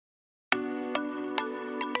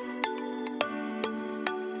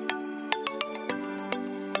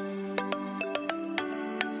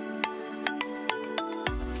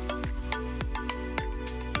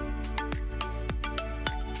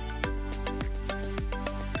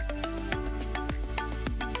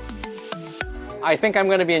I think I'm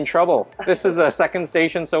going to be in trouble. This is a second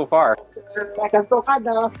station so far. Welcome to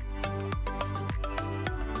Okada.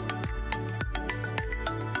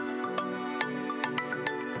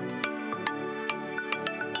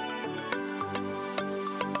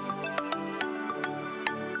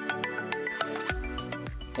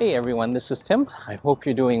 Hey everyone, this is Tim. I hope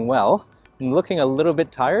you're doing well. I'm looking a little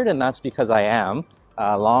bit tired, and that's because I am.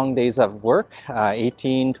 Long days of work,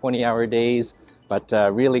 18, 20-hour days, but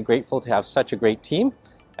really grateful to have such a great team,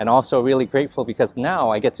 and also really grateful because now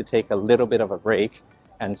I get to take a little bit of a break.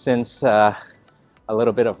 And since a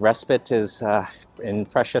little bit of respite is in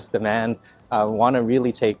precious demand, I want to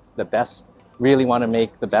really take the best, really want to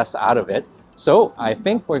make the best out of it. So I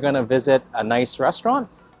think we're going to visit a nice restaurant.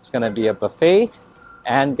 It's going to be a buffet.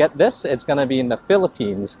 And get this, it's going to be in the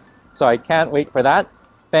Philippines. So I can't wait for that.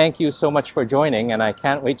 Thank you so much for joining, and I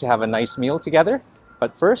can't wait to have a nice meal together.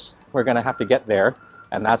 But first, we're going to have to get there,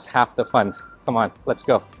 and that's half the fun. Come on, let's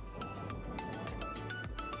go.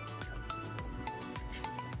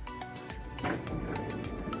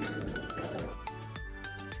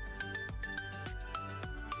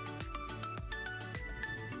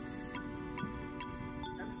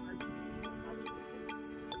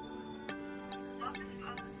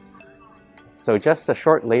 So just a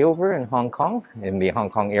short layover in Hong Kong, in the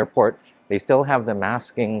Hong Kong airport. They still have the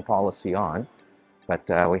masking policy on, but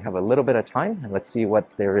we have a little bit of time, and let's see what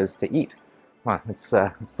there is to eat. Come on,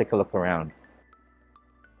 let's take a look around.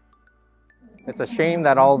 It's a shame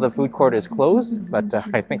that all the food court is closed, but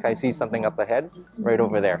I think I see something up ahead, right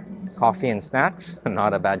over there. Coffee and snacks,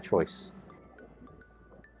 not a bad choice.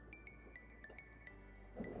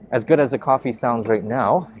 As good as the coffee sounds right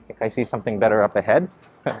now, I think I see something better up ahead.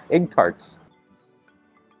 Egg tarts.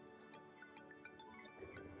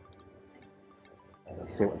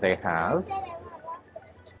 Let's see what they have.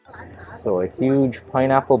 So a huge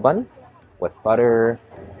pineapple bun with butter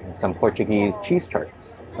and some Portuguese cheese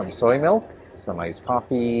tarts. Some soy milk, some iced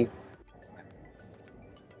coffee.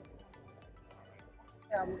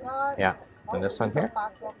 Yeah, and this one here.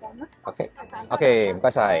 Okay, okay,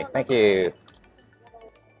 thank you.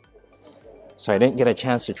 So I didn't get a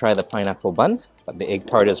chance to try the pineapple bun, but the egg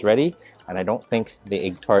tart is ready, and I don't think the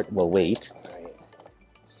egg tart will wait.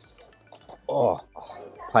 Oh,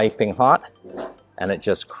 piping hot, and it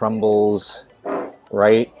just crumbles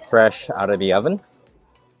right fresh out of the oven.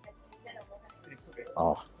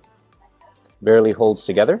 Oh, barely holds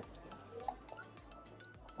together.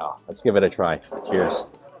 Oh, let's give it a try. Cheers.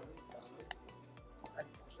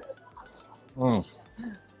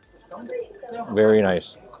 Very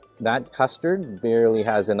nice. That custard barely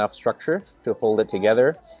has enough structure to hold it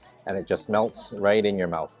together, and it just melts right in your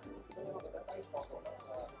mouth.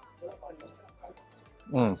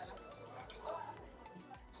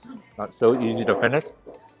 Not so easy to finish.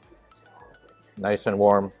 Nice and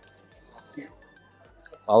warm.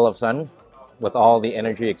 All of a sudden, with all the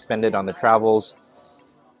energy expended on the travels,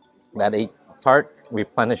 that egg tart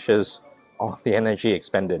replenishes all the energy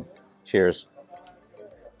expended. Cheers.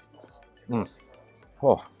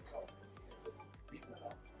 Oh.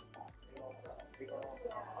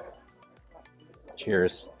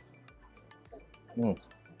 Cheers.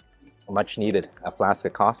 Much needed. A flask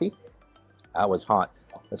of coffee. That was hot.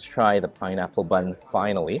 Let's try the pineapple bun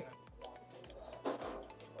finally.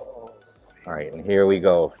 All right, and here we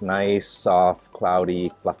go. Nice, soft,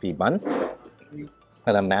 cloudy, fluffy bun.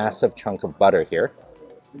 And a massive chunk of butter here.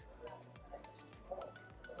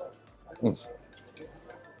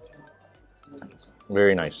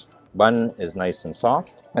 Very nice. Bun is nice and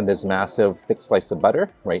soft, and this massive thick slice of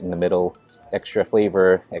butter right in the middle. Extra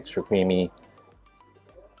flavor, extra creamy.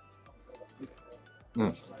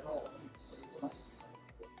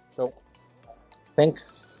 So, I think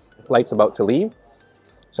the flight's about to leave,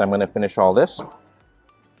 so I'm going to finish all this,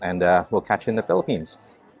 and we'll catch you in the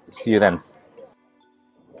Philippines. See you then.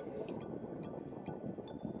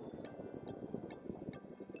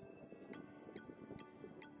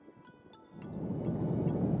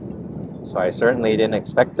 So I certainly didn't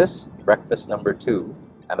expect this. Breakfast number 2,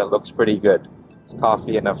 and it looks pretty good. It's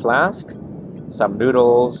coffee in a flask, some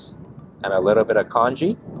noodles, and a little bit of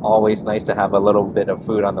congee. Always nice to have a little bit of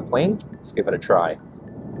food on the plane. Let's give it a try.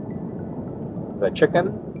 The chicken,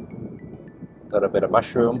 a little bit of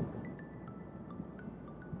mushroom.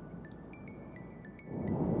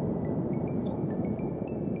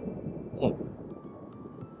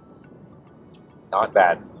 Not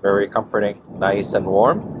bad. Very comforting, nice and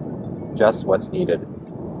warm. Just what's needed.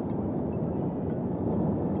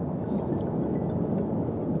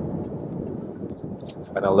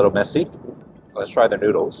 And a little messy. Let's try the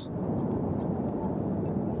noodles.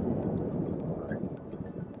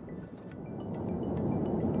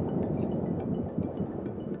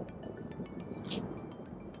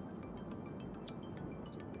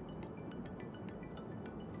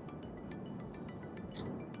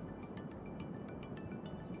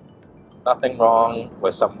 Nothing wrong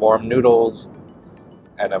with some warm noodles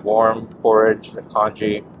and a warm porridge and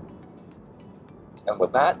congee. And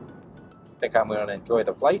with that, I think I'm going to enjoy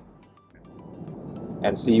the flight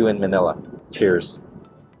and see you in Manila. Cheers.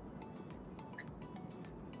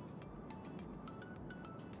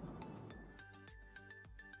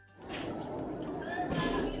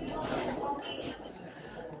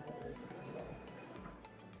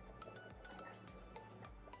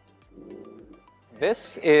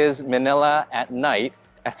 This is Manila at night,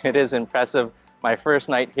 and it is impressive. My first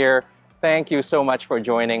night here. Thank you so much for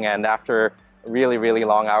joining, and after really, really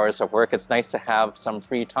long hours of work, it's nice to have some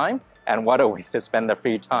free time, and what a way to spend the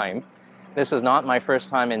free time. This is not my first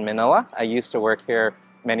time in Manila. I used to work here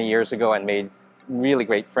many years ago and made really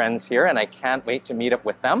great friends here, and I can't wait to meet up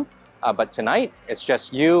with them. But tonight, it's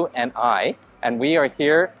just you and I, and we are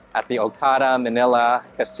here at the Okada Manila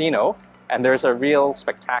Casino, and there's a real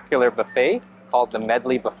spectacular buffet called the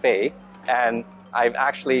Medley Buffet, and I've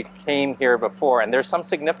actually came here before, and there's some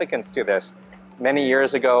significance to this. Many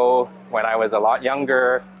years ago, when I was a lot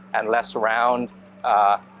younger and less around,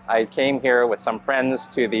 I came here with some friends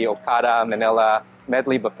to the Okada Manila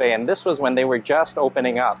Medley Buffet, and this was when they were just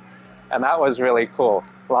opening up, and that was really cool.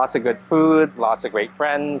 Lots of good food, lots of great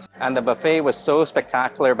friends, and the buffet was so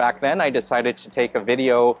spectacular back then, I decided to take a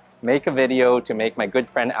video, make a video to make my good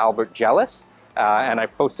friend Albert jealous, and I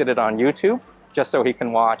posted it on YouTube just so he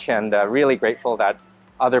can watch, and really grateful that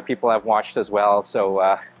other people have watched as well, so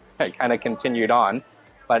I kind of continued on.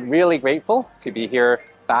 But really grateful to be here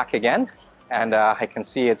back again, and I can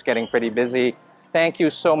see it's getting pretty busy. Thank you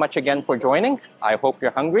so much again for joining. I hope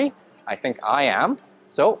you're hungry. I think I am.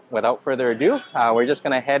 So without further ado, we're just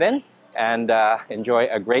gonna head in and enjoy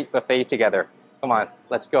a great buffet together. Come on,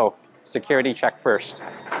 let's go. Security check first.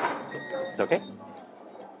 It's okay?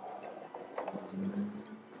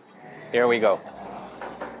 Here we go.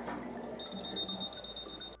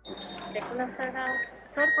 Oops.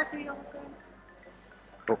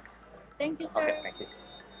 Oh. Thank you, sir. Okay, thank you.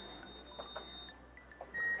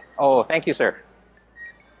 Oh, thank you, sir.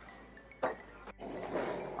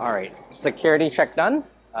 All right, security check done.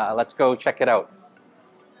 Let's go check it out.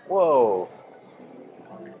 Whoa.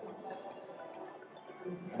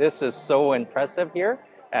 This is so impressive here.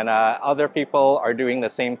 And other people are doing the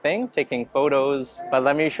same thing, taking photos. But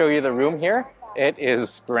let me show you the room here. It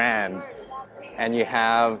is grand. And you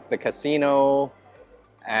have the casino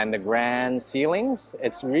and the grand ceilings.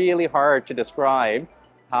 It's really hard to describe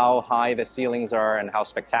how high the ceilings are and how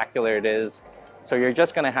spectacular it is. So you're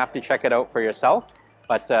just gonna have to check it out for yourself.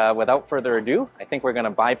 But without further ado, I think we're gonna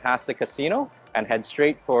bypass the casino and head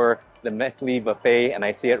straight for the Medley Buffet, and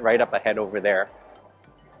I see it right up ahead over there.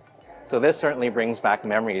 So this certainly brings back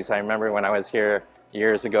memories. I remember when I was here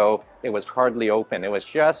years ago, it was hardly open. It was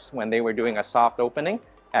just when they were doing a soft opening,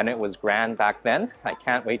 and it was grand back then. I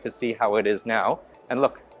can't wait to see how it is now. And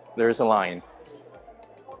look, there's a line.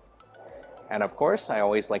 And of course, I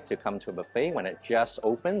always like to come to a buffet when it just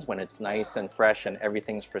opens, when it's nice and fresh and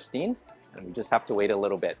everything's pristine. And we just have to wait a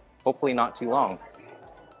little bit. Hopefully not too long.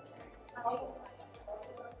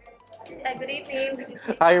 Good evening.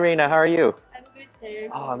 Hi, Reina. How are you? I'm good, sir.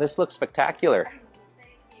 Oh, this looks spectacular. Thank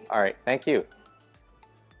you. All right, thank you.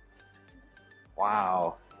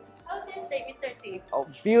 Wow. How's your stay, Mr. Steve? Oh,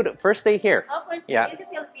 beautiful. First day here. Oh, first Yeah. in the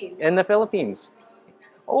Philippines. In the Philippines.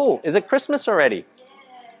 Oh, is it Christmas already?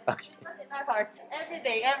 Yeah. Okay. In our hearts. Every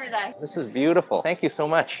day, every day. This is beautiful. Thank you so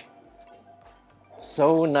much.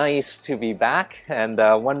 So nice to be back, and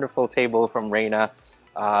a wonderful table from Reina.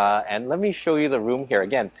 And let me show you the room here.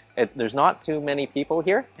 Again, there's not too many people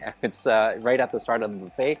here. It's right at the start of the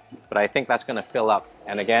buffet, but I think that's going to fill up.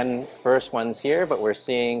 And again, first one's here, but we're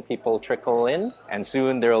seeing people trickle in, and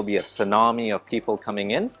soon there will be a tsunami of people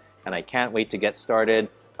coming in, and I can't wait to get started.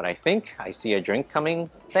 But I think I see a drink coming.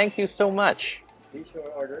 Thank you so much. Please your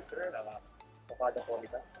order, sir. Okada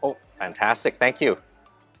Manila. Oh, fantastic. Thank you.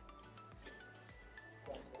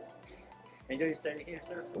 Enjoy staying here,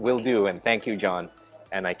 sir. Will do, and thank you, John.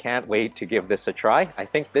 And I can't wait to give this a try. I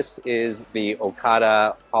think this is the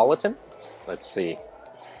Okada Politan. Let's see.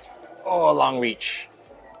 Oh, long reach.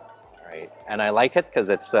 All right, and I like it because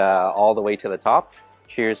it's all the way to the top.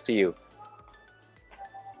 Cheers to you.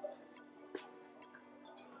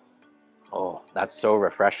 Oh, that's so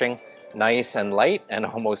refreshing. Nice and light and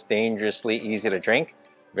almost dangerously easy to drink.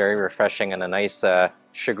 Very refreshing and a nice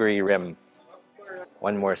sugary rim.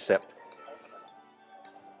 One more sip.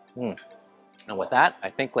 And with that, I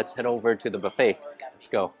think let's head over to the buffet. Let's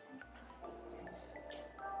go.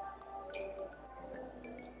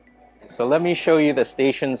 So let me show you the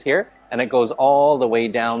stations here, and it goes all the way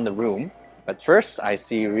down the room. But first, I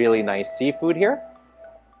see really nice seafood here.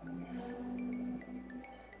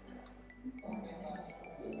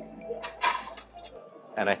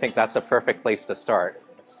 And I think that's a perfect place to start.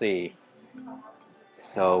 Let's see.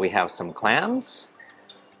 So we have some clams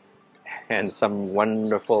and some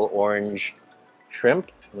wonderful orange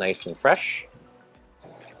shrimp, nice and fresh.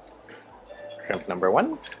 Shrimp number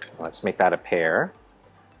one. Let's make that a pair.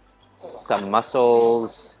 Some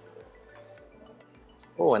mussels.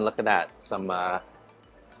 Oh, and look at that. Some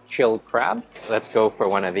chilled crab. Let's go for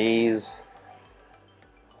one of these.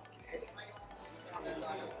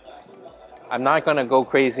 I'm not going to go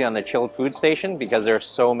crazy on the chilled food station because there's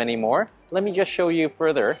so many more. Let me just show you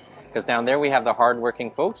further, because down there we have the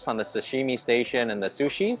hardworking folks on the sashimi station and the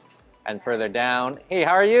sushis. And further down, hey,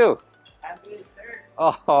 how are you? I'm good, sir.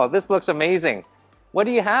 Oh, this looks amazing. What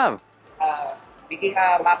do you have? Making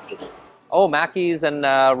a maki. Oh, makis and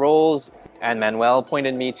rolls. And Manuel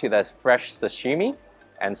pointed me to the fresh sashimi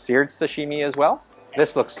and seared sashimi as well.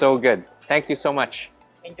 This looks so good. Thank you so much.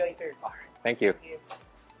 Enjoy, sir. Thank you.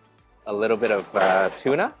 A little bit of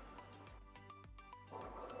tuna.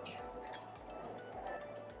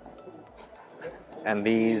 And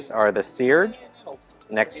these are the seared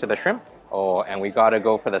next to the shrimp. Oh, and we gotta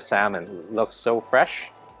go for the salmon. Looks so fresh.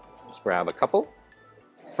 Let's grab a couple.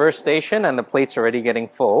 First station, and the plate's already getting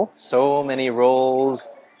full. So many rolls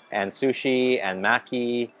and sushi and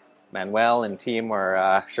maki. Manuel and team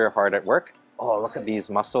are sure hard at work. Oh, look at these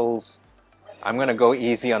mussels. I'm gonna go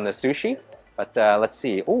easy on the sushi, but let's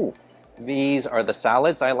see. Oh, these are the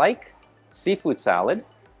salads I like. Seafood salad.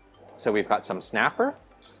 So we've got some snapper,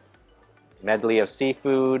 medley of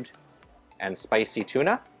seafood, and spicy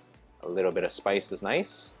tuna. A little bit of spice is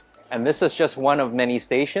nice. And this is just one of many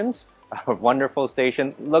stations. A wonderful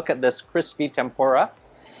station. Look at this crispy tempura,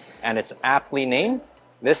 and it's aptly named.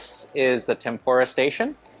 This is the tempura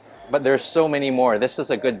station, but there's so many more. This is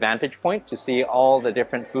a good vantage point to see all the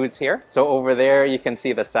different foods here. So over there you can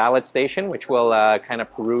see the salad station, which we'll kind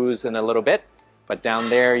of peruse in a little bit. But down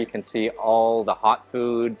there you can see all the hot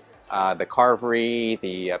food, the carvery,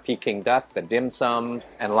 the Peking duck, the dim sum,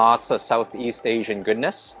 and lots of Southeast Asian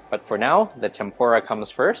goodness. But for now, the tempura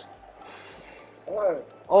comes first. Hello.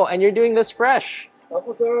 Oh, and you're doing this fresh.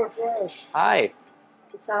 Officer, fresh. Hi.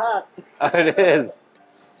 It's hot. It is.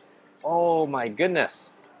 Oh my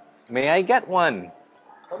goodness. May I get one?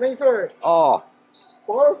 How many, sir? Oh.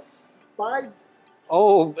 4, 5,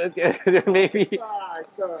 Oh, maybe. 5,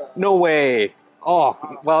 sir. No way. Oh,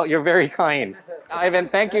 well, you're very kind. Ivan,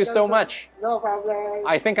 thank you so much. No problem.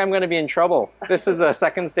 I think I'm going to be in trouble. This is a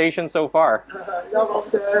second station so far. No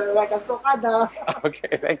problem, sir. Welcome to Okada.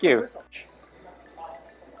 Okay, thank you.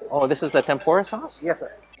 Oh, this is the tempura sauce? Yes,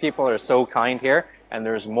 sir. People are so kind here, and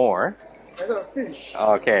there's more. There's a fish.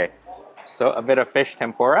 Okay, so a bit of fish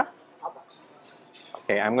tempura.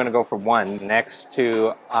 Okay, I'm going to go for one next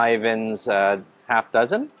to Ivan's half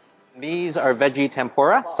dozen. These are veggie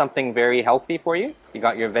tempura, something very healthy for you. You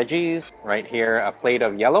got your veggies right here, a plate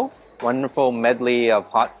of yellow. Wonderful medley of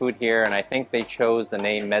hot food here, and I think they chose the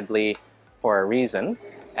name medley for a reason.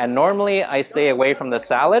 And normally I stay away from the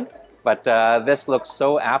salad, but this looks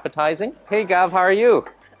so appetizing. Hey Gav, how are you?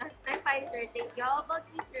 I'm fine, sir. Thank you. How about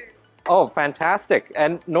you, sir? Oh, fantastic.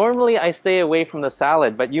 And normally I stay away from the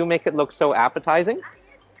salad, but you make it look so appetizing. Yes,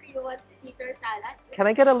 sir. You want Caesar salad? Can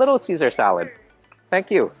I get a little Caesar salad? Sure. Thank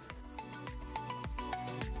you.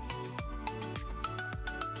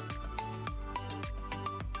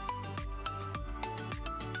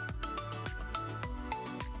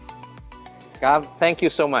 Gav, thank you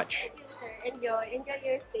so much. Thank you, sir. Enjoy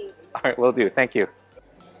your stay. All right, will do. Thank you.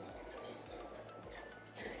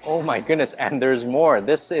 Oh my goodness, and there's more.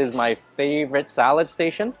 This is my favorite salad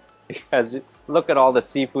station because look at all the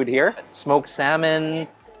seafood here. Smoked salmon.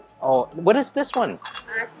 Oh, what is this one?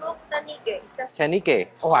 Smoked tanige. Tenike.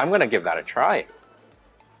 Oh, I'm gonna give that a try.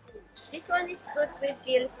 This one is good with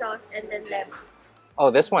dill sauce and then lemon.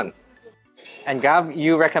 Oh, this one. And Gav,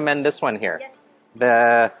 you recommend this one here? Yes.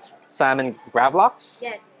 The salmon gravlax?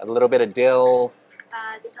 Yes. A little bit of dill.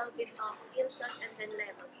 Little bit of dill sauce and then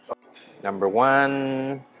lemon. Number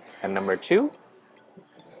one and number two.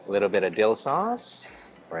 A little bit of dill sauce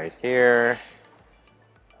right here.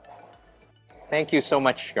 Thank you so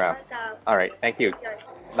much, Gav. All right, thank you.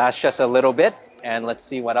 That's just a little bit, and let's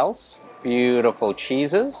see what else. Beautiful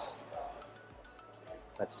cheeses.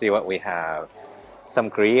 Let's see what we have. Some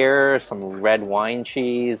Gruyere, some red wine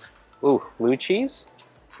cheese. Ooh, blue cheese?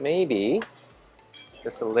 Maybe.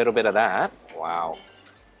 Just a little bit of that. Wow.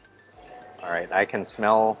 All right, I can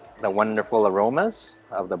smell the wonderful aromas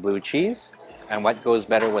of the blue cheese. And what goes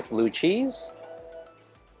better with blue cheese?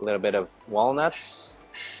 A little bit of walnuts.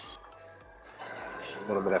 A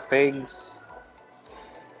little bit of figs.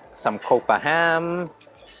 Some copa ham,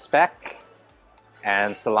 speck,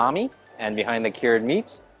 and salami. And behind the cured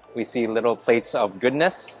meats, we see little plates of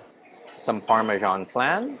goodness, some Parmesan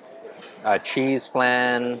flan, cheese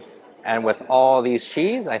flan, and with all these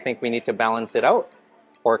cheese, I think we need to balance it out.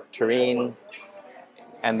 Pork terrine,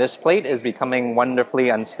 and this plate is becoming wonderfully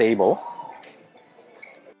unstable.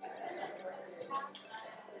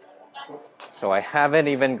 So I haven't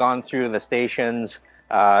even gone through the stations.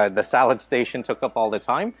 The salad station took up all the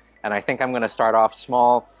time, and I think I'm going to start off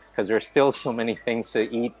small because there's still so many things to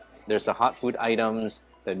eat. There's the hot food items,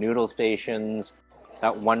 the noodle stations,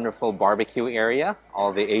 that wonderful barbecue area,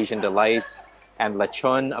 all the Asian delights, and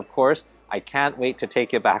lechon, of course. I can't wait to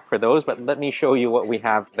take you back for those, but let me show you what we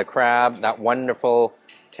have. The crab, that wonderful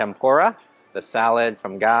tempura, the salad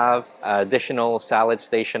from Gav, additional salad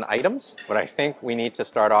station items. But I think we need to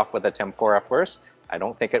start off with the tempura first. I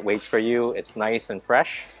don't think it waits for you. It's nice and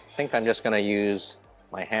fresh. I think I'm just gonna use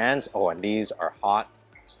my hands. Oh, and these are hot.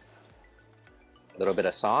 A little bit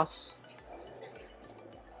of sauce.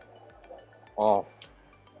 Oh,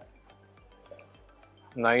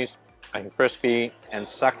 nice and crispy and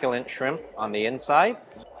succulent shrimp on the inside.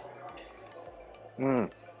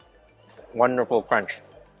 Wonderful crunch.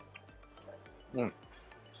 And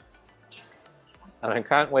I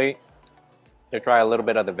can't wait to try a little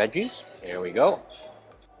bit of the veggies. Here we go.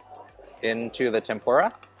 Into the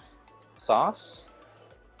tempura sauce.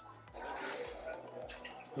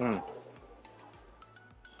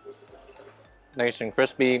 Nice and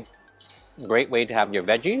crispy. Great way to have your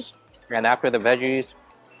veggies. And after the veggies,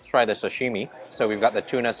 try the sashimi. So we've got the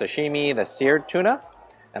tuna sashimi, the seared tuna,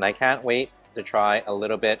 and I can't wait to try a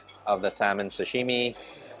little bit of the salmon sashimi,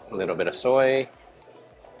 a little bit of soy.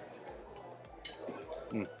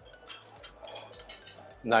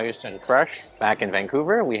 Nice and fresh. Back in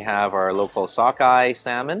Vancouver, we have our local sockeye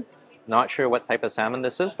salmon. Not sure what type of salmon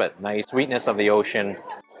this is, but nice sweetness of the ocean.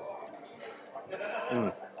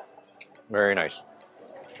 Very nice.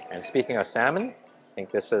 And speaking of salmon, I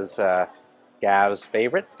think this is Gav's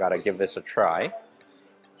favorite. Gotta give this a try.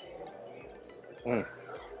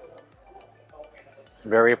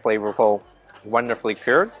 Very flavorful, wonderfully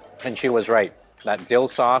cured. And she was right. That dill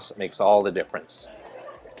sauce makes all the difference.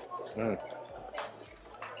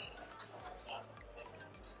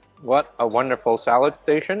 What a wonderful salad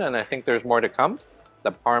station, and I think there's more to come.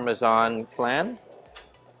 The Parmesan flan.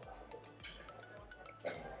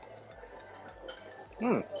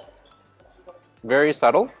 Very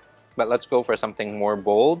subtle, but let's go for something more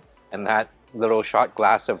bold, and that little shot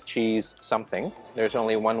glass of cheese something. There's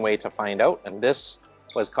only one way to find out, and this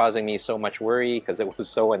was causing me so much worry because it was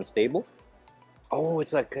so unstable. Oh,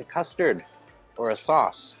 it's like a custard or a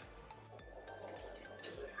sauce.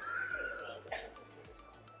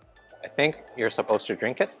 I think you're supposed to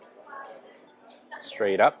drink it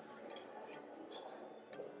straight up.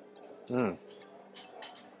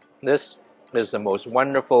 This is the most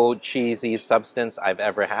wonderful cheesy substance I've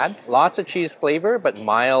ever had. Lots of cheese flavor, but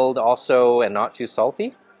mild also and not too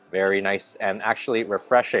salty. Very nice and actually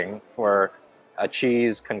refreshing for a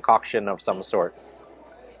cheese concoction of some sort.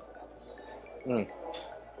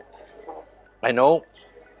 I know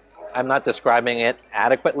I'm not describing it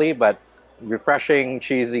adequately, but refreshing,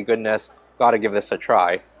 cheesy goodness. Gotta give this a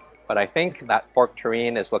try. But I think that pork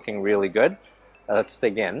terrine is looking really good. Let's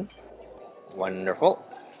dig in. Wonderful.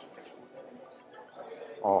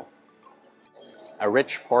 Oh, a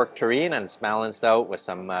rich pork terrine, and it's balanced out with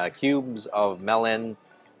some cubes of melon.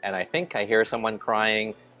 And I think I hear someone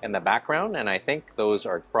crying in the background, and I think those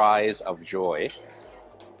are cries of joy.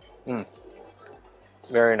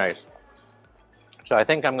 Very nice. So I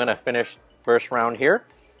think I'm gonna finish first round here,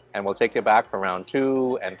 and we'll take you back for round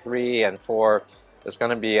 2 and 3 and 4. It's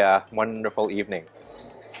gonna be a wonderful evening.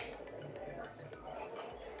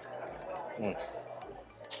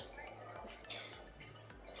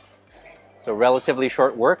 So relatively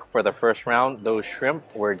short work for the first round. Those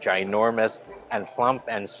shrimp were ginormous and plump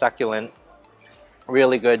and succulent.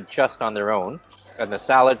 Really good just on their own. And the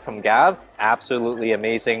salad from Gav, absolutely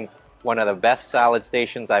amazing. One of the best salad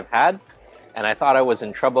stations I've had. And I thought I was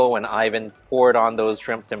in trouble when Ivan poured on those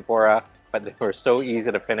shrimp tempura, but they were so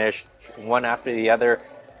easy to finish, one after the other.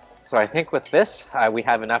 So I think with this, we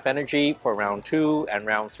have enough energy for round 2 and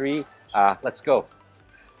round 3. Let's go.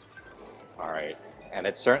 All right. And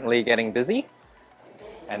it's certainly getting busy.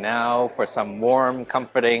 And now for some warm,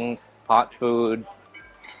 comforting, hot food.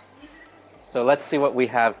 So let's see what we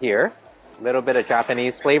have here. A little bit of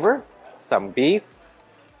Japanese flavor, some beef,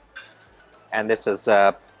 and this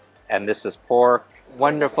is pork.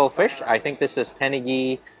 Wonderful fish. I think this is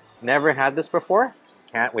tenigi. Never had this before.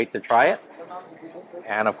 Can't wait to try it.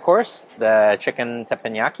 And of course, the chicken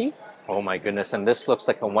teppanyaki. Oh my goodness! And this looks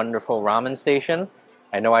like a wonderful ramen station.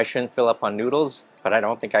 I know I shouldn't fill up on noodles, but I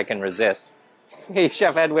don't think I can resist. Hey,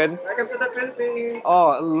 Chef Edwin. Welcome to the Philippines.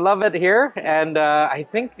 Oh, love it here. And I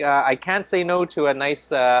think I can't say no to a nice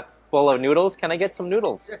bowl of noodles. Can I get some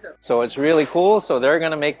noodles? Yes, sir. So it's really cool. So they're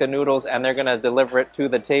going to make the noodles and they're going to deliver it to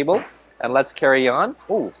the table. And let's carry on.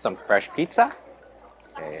 Oh, some fresh pizza.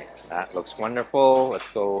 Okay, that looks wonderful.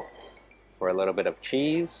 Let's go for a little bit of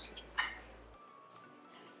cheese.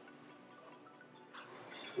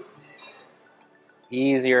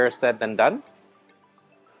 Easier said than done.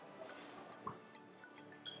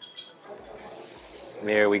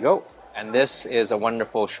 There we go. And this is a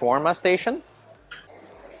wonderful shawarma station.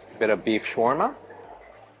 A bit of beef shawarma.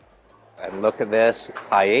 And look at this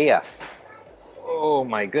paella. Oh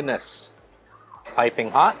my goodness.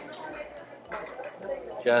 Piping hot.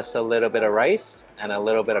 Just a little bit of rice and a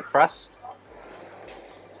little bit of crust.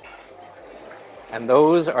 And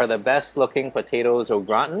those are the best looking potatoes au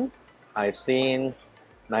gratin I've seen.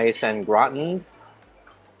 Nice and gratin.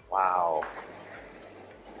 Wow.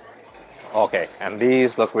 Okay, and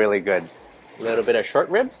these look really good. A little bit of short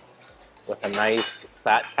rib with a nice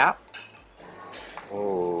fat cap.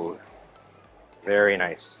 Oh, very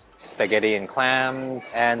nice. Spaghetti and clams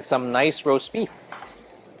and some nice roast beef.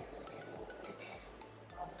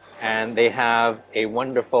 And they have a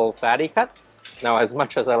wonderful fatty cut. Now, as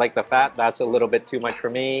much as I like the fat, that's a little bit too much for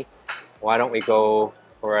me. Why don't we go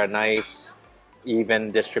for a nice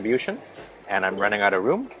even distribution? And I'm running out of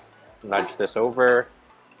room. Nudge this over.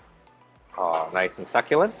 Oh, nice and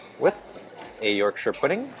succulent with a Yorkshire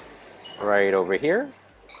pudding right over here.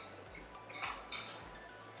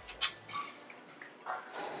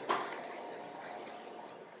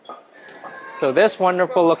 So this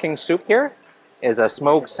wonderful looking soup here is a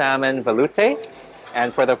smoked salmon velouté.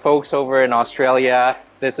 And for the folks over in Australia,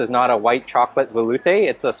 this is not a white chocolate velouté,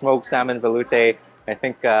 it's a smoked salmon velouté. I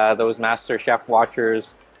think those Master Chef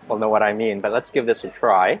watchers will know what I mean, but let's give this a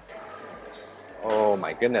try. Oh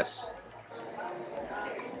my goodness.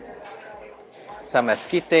 Some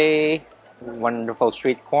esquite, wonderful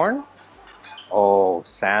sweet corn. Oh,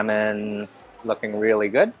 salmon, looking really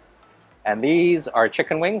good. And these are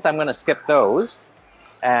chicken wings. I'm going to skip those.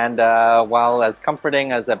 And while as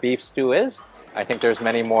comforting as a beef stew is, I think there's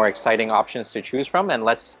many more exciting options to choose from, and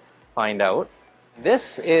let's find out.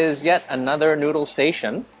 This is yet another noodle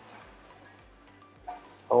station.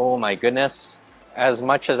 Oh my goodness. As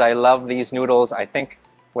much as I love these noodles, I think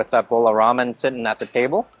with that bowl of ramen sitting at the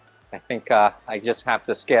table, I think I just have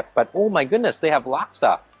to skip. But oh my goodness, they have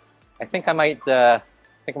laksa. I think I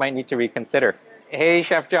might need to reconsider. Hey,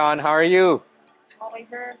 Chef John, how are you? Okay,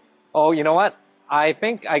 sir. Oh, you know what? I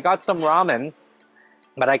think I got some ramen,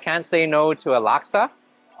 but I can't say no to a laksa.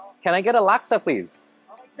 Can I get a laksa, please?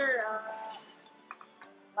 Okay, sir.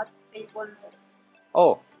 What table?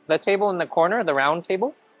 Oh, the table in the corner, the round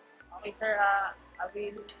table? Okay, sir. I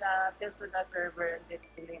will tell to the server and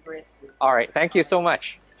deliver it to you. All right, thank you so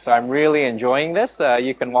much. So I'm really enjoying this.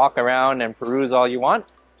 You can walk around and peruse all you want,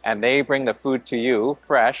 and they bring the food to you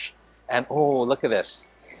fresh. And oh, look at this.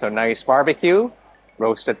 So nice barbecue,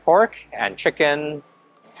 roasted pork, and chicken.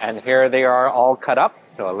 And here they are all cut up.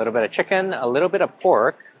 So a little bit of chicken, a little bit of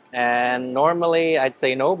pork. And normally I'd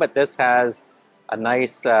say no, but this has a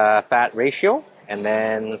nice fat ratio. And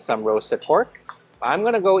then some roasted pork. I'm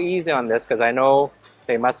going to go easy on this because I know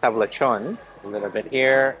they must have lechon. A little bit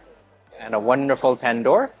here. And a wonderful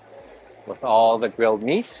tandoor with all the grilled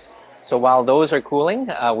meats. So while those are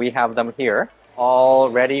cooling, we have them here all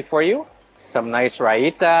ready for you. Some nice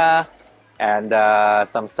raita and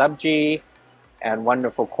some sabji and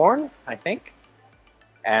wonderful corn, I think.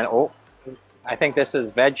 And oh, I think this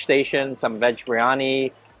is veg station, some veg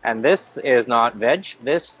biryani. And this is not veg.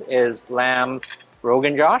 This is lamb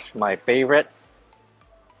Rogan Josh, my favorite.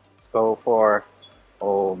 Let's go for,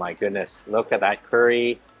 oh my goodness, look at that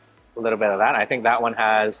curry. A little bit of that. I think that one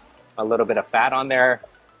has a little bit of fat on there.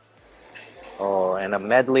 Oh, and a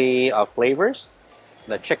medley of flavors.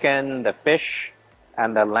 The chicken, the fish,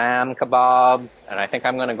 and the lamb kebab. And I think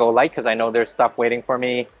I'm going to go light because I know there's stuff waiting for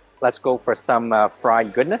me. Let's go for some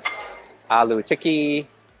fried goodness. Aloo tikki,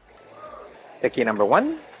 tikki number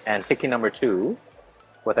 1, and tikki number 2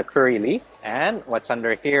 with a curry leaf. And what's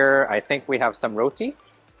under here, I think we have some roti.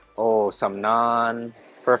 Oh, some naan.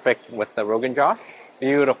 Perfect with the Rogan Josh.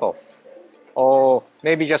 Beautiful. Oh,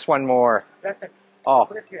 maybe just one more. That's it. Oh,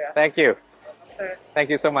 Put it here. thank you. Sir. Thank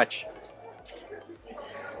you so much.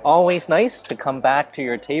 Always nice to come back to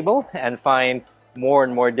your table and find more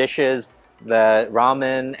and more dishes. The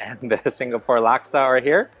ramen and the Singapore laksa are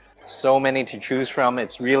here. So many to choose from.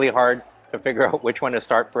 It's really hard to figure out which one to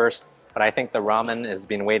start first. but I think the ramen has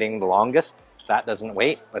been waiting the longest. That doesn't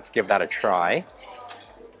wait. Let's give that a try.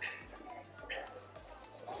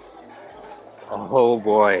 Oh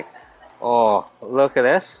boy. Oh, look at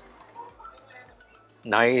this.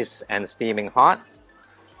 Nice and steaming hot.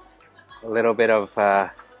 A little bit of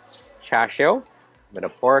chashu, a bit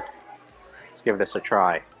of pork. Let's give this a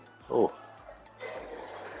try. Oh.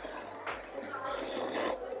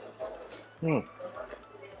 Mm.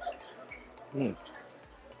 Mm.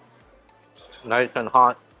 Nice and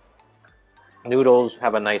hot. Noodles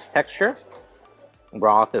have a nice texture.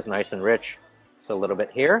 Broth is nice and rich. So a little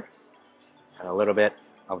bit here, and a little bit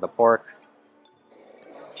of the pork.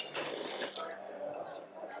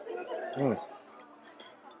 Mm.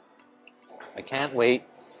 I can't wait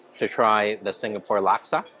to try the Singapore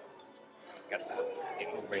laksa. Got that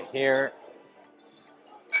over here.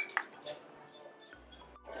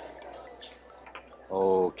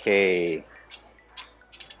 Okay.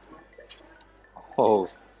 Oh,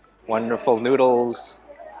 wonderful noodles.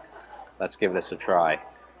 Let's give this a try.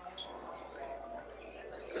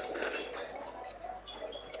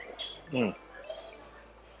 Mm.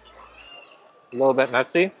 A little bit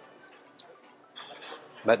messy,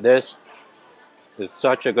 but this is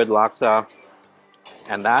such a good laksa,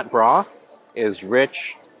 and that broth is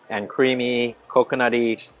rich and creamy,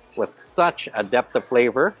 coconutty, with such a depth of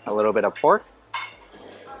flavor. A little bit of pork.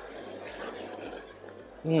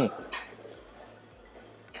 Mm.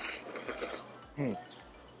 Mm.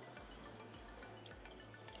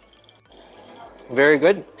 Very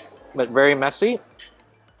good, but very messy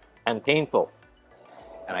and painful.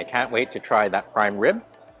 And I can't wait to try that prime rib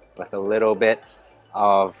with a little bit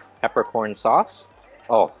of peppercorn sauce.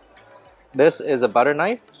 Oh, this is a butter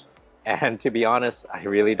knife, and to be honest, I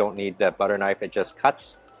really don't need that butter knife. It just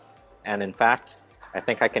cuts. And in fact, I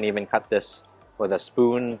think I can even cut this with a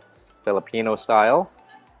spoon, Filipino style.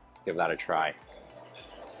 Let's give that a try.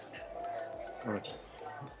 Mm.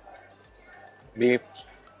 Beef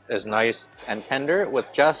is nice and tender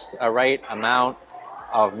with just a right amount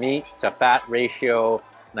of meat to fat ratio,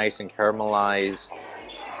 nice and caramelized.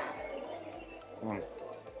 Mm.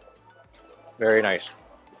 Very nice.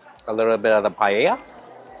 A little bit of the paella.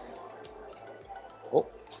 Oh,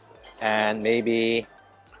 and maybe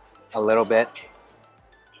a little bit,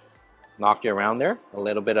 knock you around there, a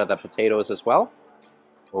little bit of the potatoes as well.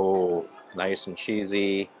 Oh, nice and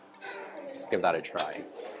cheesy. Let's give that a try.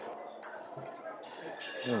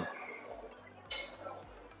 Mm.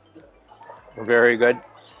 Very good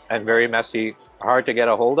and very messy. Hard to get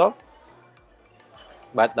a hold of.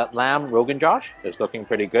 But that lamb Rogan Josh is looking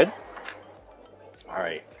pretty good. All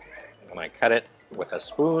right, I'm gonna cut it with a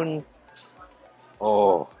spoon.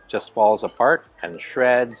 Oh, just falls apart and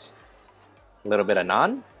shreds. A little bit of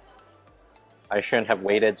naan. I shouldn't have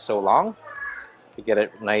waited so long to get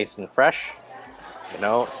it nice and fresh. You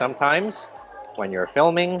know, sometimes when you're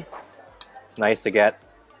filming, it's nice to get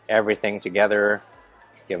everything together.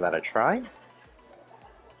 Let's give that a try.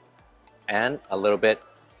 And a little bit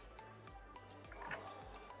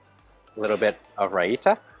of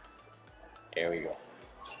raita. There we go.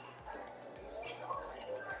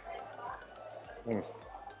 Mm.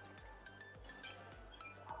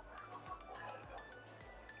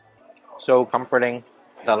 So comforting.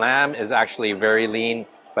 The lamb is actually very lean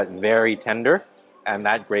but very tender, and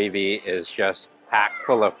that gravy is just packed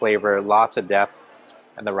full of flavor, lots of depth,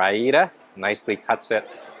 and the raita nicely cuts it.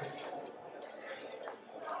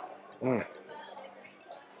 Mm.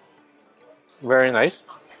 Very nice.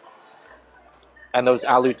 And those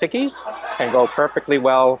aloo tikkis can go perfectly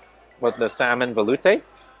well with the salmon velouté.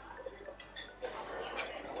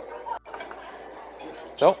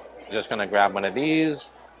 So, I'm just gonna grab one of these,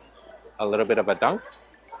 a little bit of a dunk.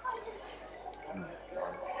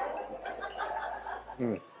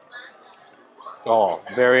 Mm. Oh,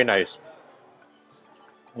 very nice.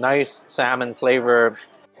 Nice salmon flavor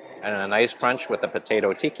and a nice crunch with the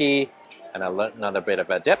potato tiki and another bit of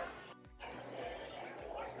a dip.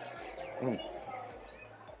 Mm.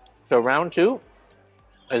 So round two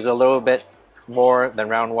is a little bit more than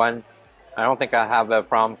round one. I don't think I have a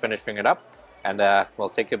problem finishing it up. And we'll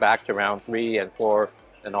take you back to round 3 and 4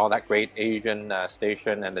 and all that great Asian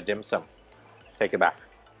station and the dim sum. Take it back.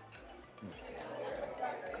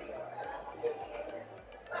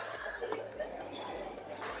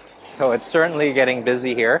 So it's certainly getting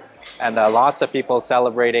busy here, and lots of people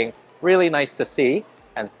celebrating. Really nice to see.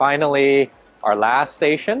 And finally, our last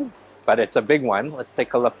station, but it's a big one. Let's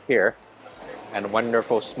take a look here. And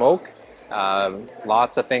wonderful smoke.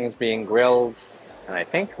 Lots of things being grilled. And I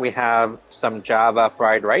think we have some Java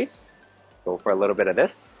fried rice. Go for a little bit of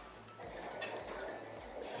this.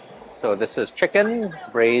 So this is chicken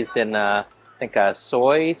braised in, I think, a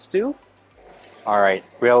soy stew. All right,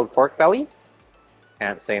 grilled pork belly.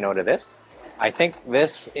 Can't say no to this. I think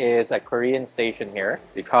this is a Korean station here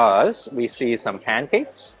because we see some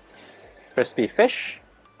pancakes, crispy fish,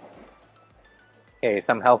 okay,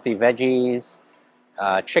 some healthy veggies,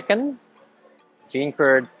 chicken, bean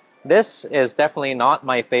curd. This is definitely not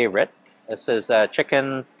my favorite. This is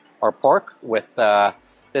chicken or pork with,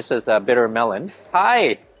 this is a bitter melon.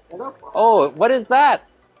 Hi! Oh, what is that?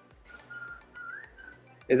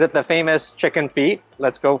 Is it the famous chicken feet?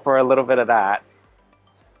 Let's go for a little bit of that.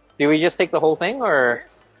 Do we just take the whole thing or?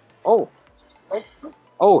 Oh.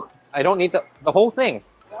 Oh, I don't need the whole thing.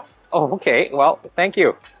 Oh, okay. Well, thank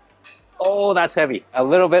you. Oh, that's heavy. A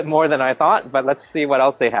little bit more than I thought, but let's see what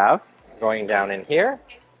else they have. Going down in here.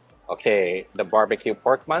 Okay, the barbecue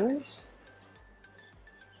pork buns.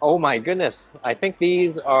 Oh my goodness. I think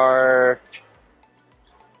these are,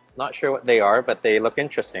 not sure what they are, but they look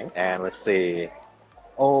interesting. And let's see.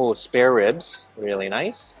 Oh, spare ribs. Really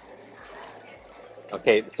nice.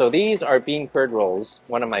 Okay, so these are bean curd rolls,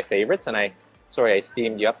 one of my favorites, and I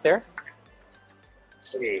steamed you up there.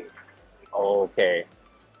 Let's see. Okay,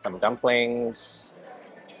 some dumplings.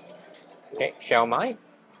 Okay, shao mai.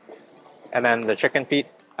 And then the chicken feet.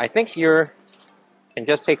 I think you can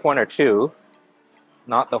just take one or two,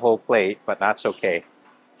 not the whole plate, but that's okay.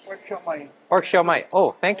 Pork shao mai. Pork shao mai.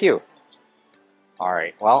 Oh, thank you. All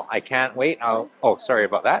right, well, I can't wait. Oh, sorry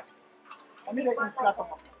about that.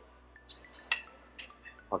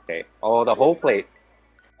 Okay. Oh, the whole plate.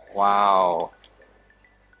 Wow.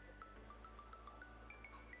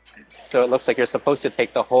 So it looks like you're supposed to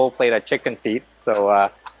take the whole plate of chicken feet, so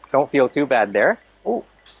don't feel too bad there. Oh,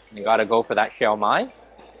 you gotta go for that shao mai.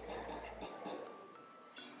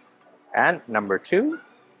 And number 2,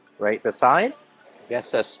 right beside,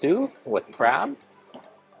 guess a stew with crab.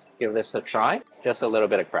 Give this a try. Just a little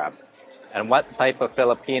bit of crab. And what type of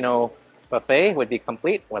Filipino buffet would be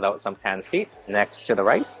complete without some pancit next to the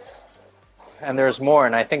rice? And there's more,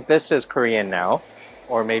 and I think this is Korean now,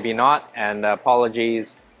 or maybe not, and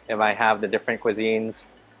apologies if I have the different cuisines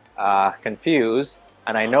confused,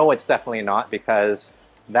 and I know it's definitely not because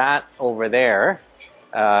that over there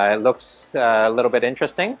looks a little bit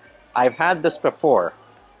interesting. I've had this before.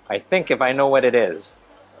 I think if I know what it is.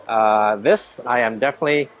 This I am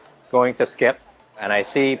definitely going to skip, and I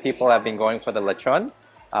see people have been going for the lechon.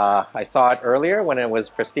 I saw it earlier when it was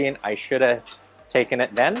pristine. I should have taken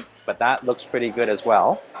it then, but that looks pretty good as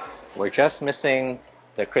well. We're just missing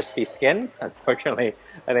the crispy skin. Unfortunately,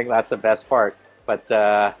 I think that's the best part. But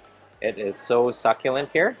it is so succulent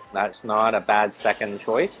here. That's not a bad second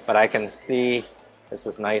choice. But I can see this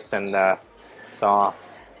is nice and soft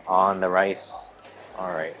on the rice. All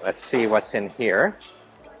right, let's see what's in here.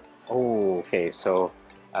 Oh, okay, so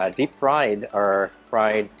deep fried or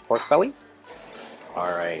fried pork belly. All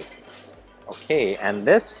right. Okay, and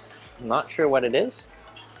this, I'm not sure what it is.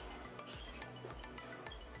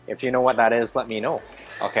 If you know what that is, let me know.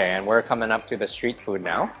 Okay, and we're coming up to the street food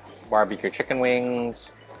now. Barbecue chicken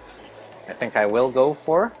wings. I think I will go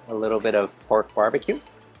for a little bit of pork barbecue.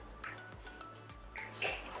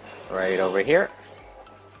 Right over here.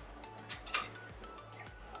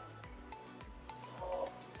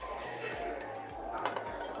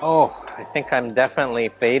 Oh, I think I'm definitely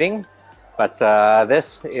fading. But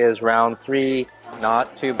this is round 3,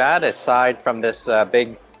 not too bad, aside from this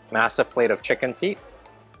big, massive plate of chicken feet.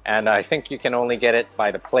 And I think you can only get it by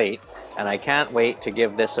the plate. And I can't wait to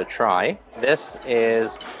give this a try. This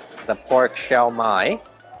is the pork shao mai.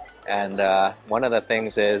 And one of the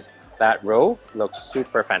things is that roe looks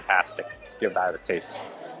super fantastic. Let's give that a taste.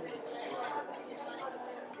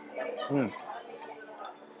 A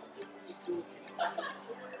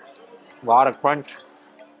lot of crunch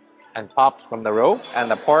and pops from the roe, and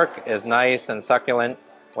the pork is nice and succulent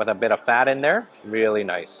with a bit of fat in there. Really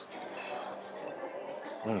nice.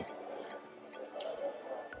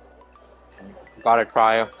 Gotta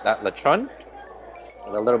try that lechon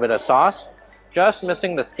with a little bit of sauce. Just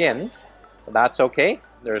missing the skin, but that's okay.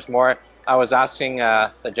 There's more. I was asking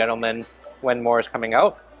the gentleman when more is coming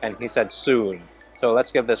out, and he said soon. So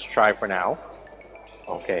let's give this a try for now.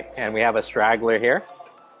 Okay, and we have a straggler here.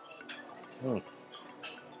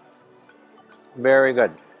 Very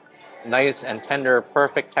good. Nice and tender,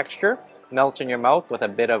 perfect texture. Melts in your mouth with a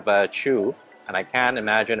bit of a chew. And I can't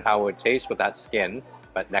imagine how it would taste with that skin,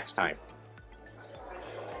 but next time.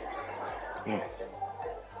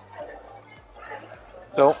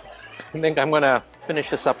 So, I think I'm gonna finish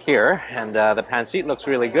this up here. And the pancit looks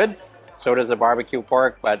really good. So does the barbecue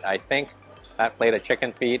pork, but I think that plate of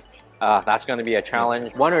chicken feet That's going to be a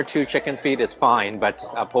challenge. 1 or 2 chicken feet is fine, but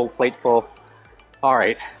a whole plate full. All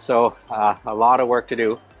right, so a lot of work to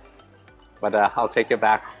do, but I'll take it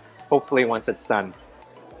back hopefully once it's done.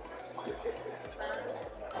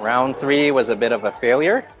 Round 3 was a bit of a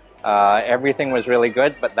failure. Everything was really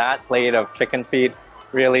good, but that plate of chicken feet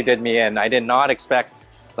really did me in. I did not expect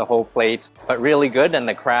the whole plate, but really good, and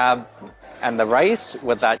the crab and the rice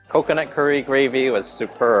with that coconut curry gravy was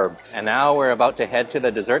superb. And now we're about to head to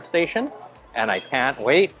the dessert station, and I can't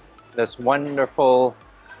wait. This wonderful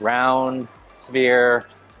round sphere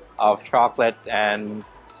of chocolate and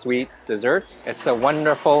sweet desserts. It's a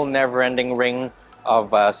wonderful never-ending ring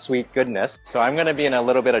of sweet goodness. So I'm going to be in a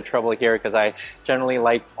little bit of trouble here because I generally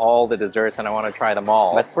like all the desserts and I want to try them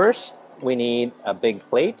all. But first, we need a big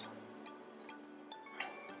plate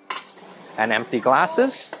and empty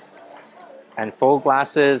glasses and full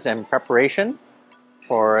glasses in preparation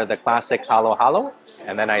for the classic halo halo.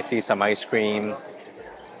 And then I see some ice cream.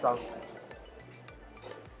 But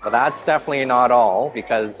that's definitely not all,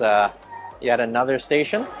 because yet another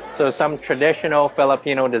station. So some traditional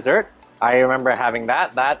Filipino dessert. I remember having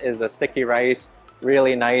that. That is a sticky rice,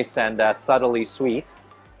 really nice and subtly sweet.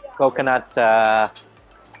 Coconut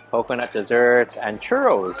dessert and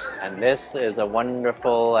churros. And this is a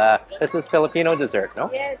wonderful, this is Filipino dessert, no?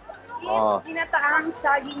 Yes. Oh. Ginataang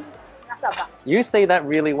saging nasaba. You say that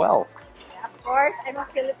really well. Of course, I'm a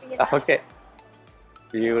Filipino. Okay.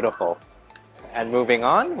 Beautiful. And moving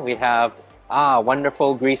on, we have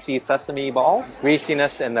wonderful greasy sesame balls.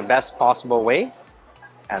 Greasiness in the best possible way.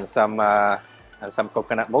 And some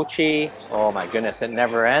coconut mochi. Oh my goodness, it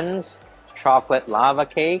never ends. Chocolate lava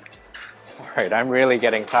cake. All right, I'm really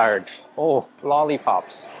getting tired. Oh,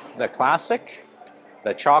 lollipops. The classic,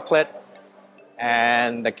 the chocolate,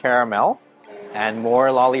 and the caramel. And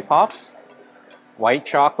more lollipops. White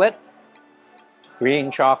chocolate,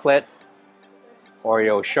 green chocolate,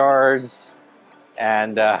 Oreo shards,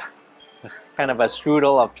 and kind of a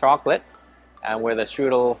strudel of chocolate. And where the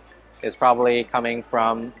strudel is probably coming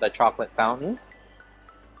from the chocolate fountain.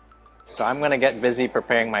 So I'm gonna get busy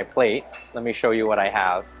preparing my plate. Let me show you what I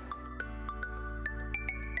have.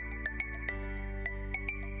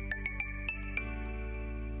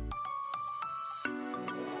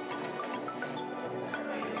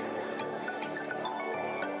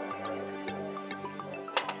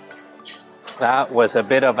 That was a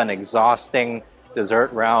bit of an exhausting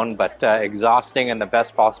dessert round, but exhausting in the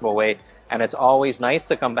best possible way. And it's always nice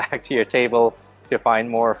to come back to your table to find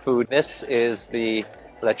more food. This is the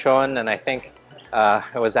lechon, and I think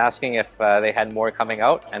I was asking if they had more coming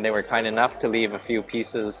out, and they were kind enough to leave a few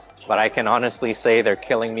pieces. But I can honestly say they're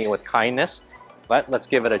killing me with kindness. But let's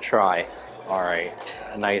give it a try. All right,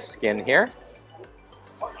 a nice skin here.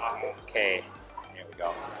 Okay, here we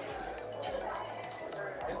go.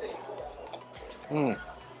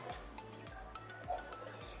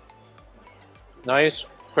 Nice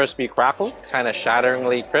crispy crackle, kind of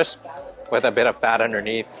shatteringly crisp with a bit of fat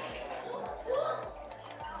underneath.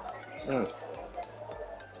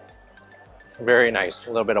 Very nice, a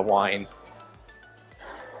little bit of wine.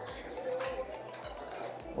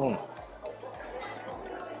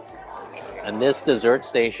 And this dessert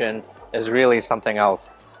station is really something else.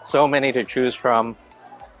 So many to choose from.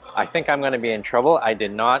 I think I'm going to be in trouble. I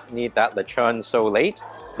did not need that lechon so late.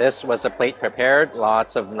 This was a plate prepared,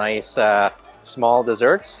 lots of nice small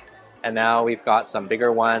desserts. And now we've got some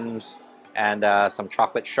bigger ones and some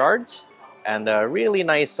chocolate shards and really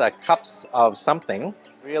nice cups of something.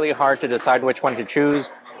 Really hard to decide which one to choose,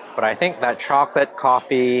 but I think that chocolate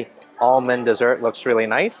coffee almond dessert looks really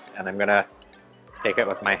nice, and I'm gonna take it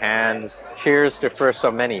with my hands. Cheers to first so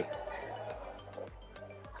many.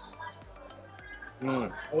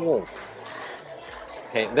 Oh.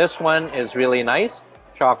 Okay, this one is really nice.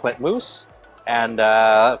 Chocolate mousse and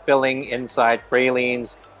filling inside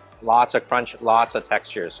pralines. Lots of crunch, lots of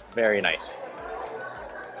textures. Very nice.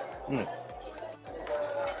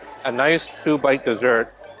 A nice 2-bite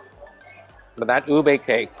dessert. But that ube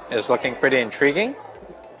cake is looking pretty intriguing.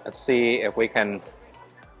 Let's see if we can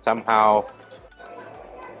somehow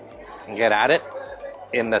get at it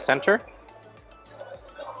in the center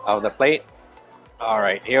of the plate. All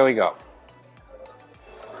right, here we go.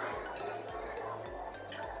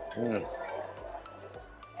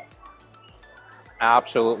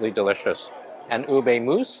 Absolutely delicious. And ube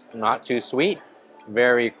mousse, not too sweet,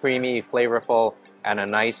 very creamy, flavorful, and a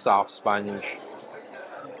nice soft sponge.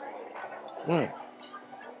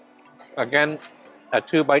 Again, a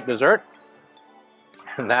 2-bite dessert.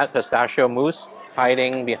 And that pistachio mousse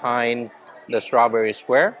hiding behind the strawberry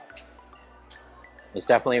square is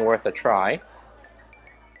definitely worth a try.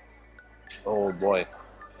 Oh boy.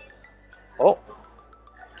 Oh,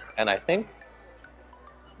 and I think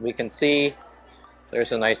we can see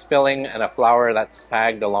there's a nice filling and a flower that's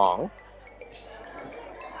tagged along.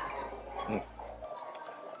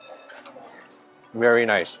 Very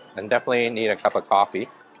nice, and definitely need a cup of coffee.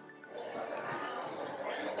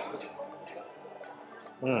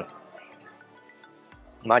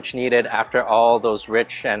 Much needed after all those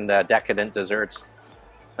rich and decadent desserts.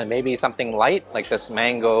 And maybe something light like this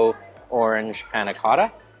mango orange panna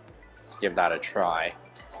cotta. Let's give that a try.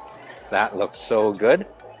 That looks so good.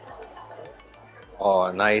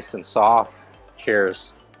 Oh, nice and soft.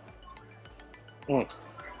 Cheers.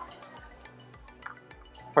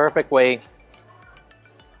 Perfect way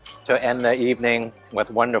to end the evening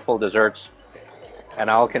with wonderful desserts. And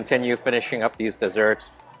I'll continue finishing up these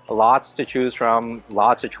desserts. Lots to choose from,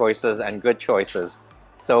 lots of choices and good choices.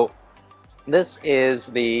 So this is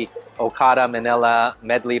the Okada Manila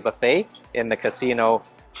Medley Buffet in the casino.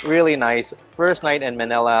 Really nice. First night in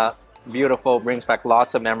Manila, beautiful, brings back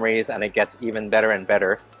lots of memories, and it gets even better and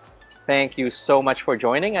better. Thank you so much for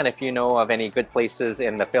joining, and if you know of any good places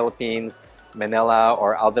in the Philippines, Manila,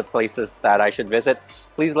 or other places that I should visit,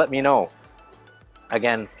 please let me know.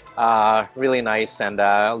 Again, really nice, and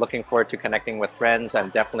looking forward to connecting with friends,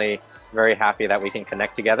 and definitely very happy that we can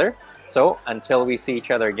connect together. So until we see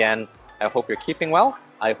each other again, I hope you're keeping well.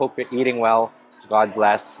 I hope you're eating well. God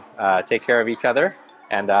bless. Take care of each other,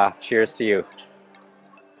 and cheers to you.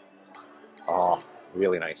 Oh,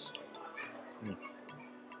 really nice.